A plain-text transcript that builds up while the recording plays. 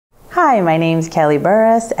Hi, my name's Kellie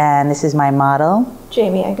Burrus, and this is my model,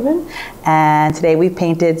 Jamie Eggerman. And today we've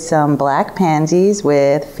painted some black pansies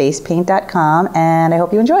with FacePaintcom, and I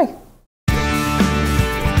hope you enjoy.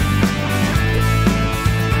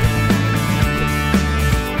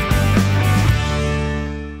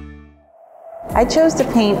 I chose to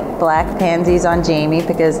paint black pansies on Jamie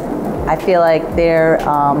because I feel like they're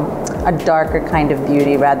a darker kind of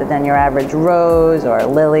beauty rather than your average rose or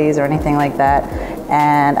lilies or anything like that.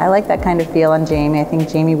 And I like that kind of feel on Jamie. I think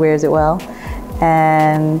Jamie wears it well.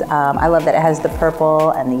 And I love that it has the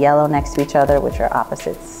purple and the yellow next to each other, which are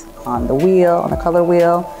opposites on the wheel, on the color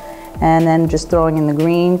wheel. And then just throwing in the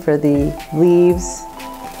green for the leaves.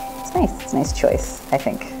 It's nice. It's a nice choice, I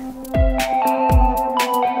think.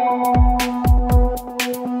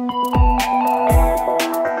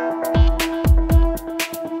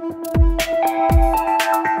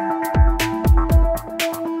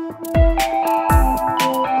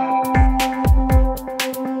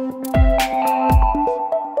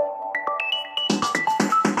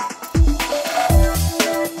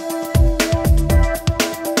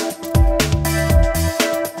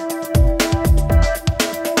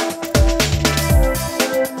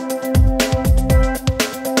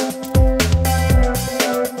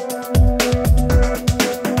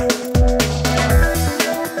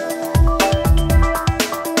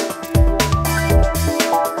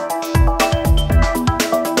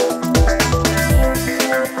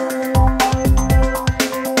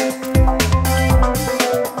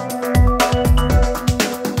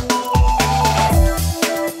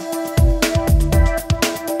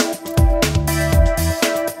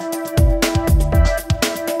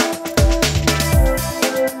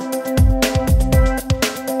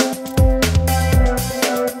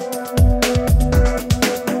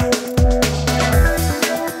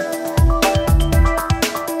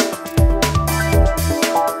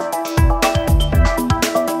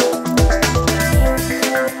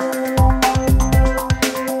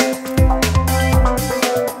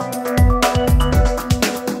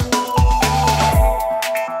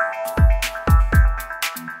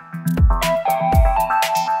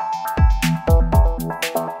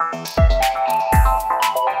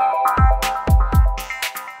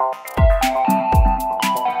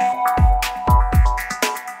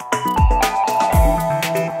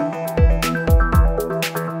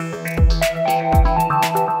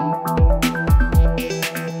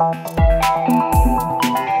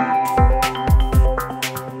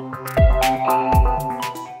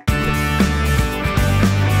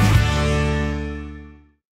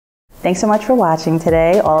 Thanks so much for watching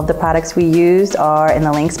today. All of the products we used are in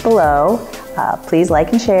the links below. Please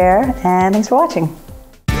like and share, and thanks for watching.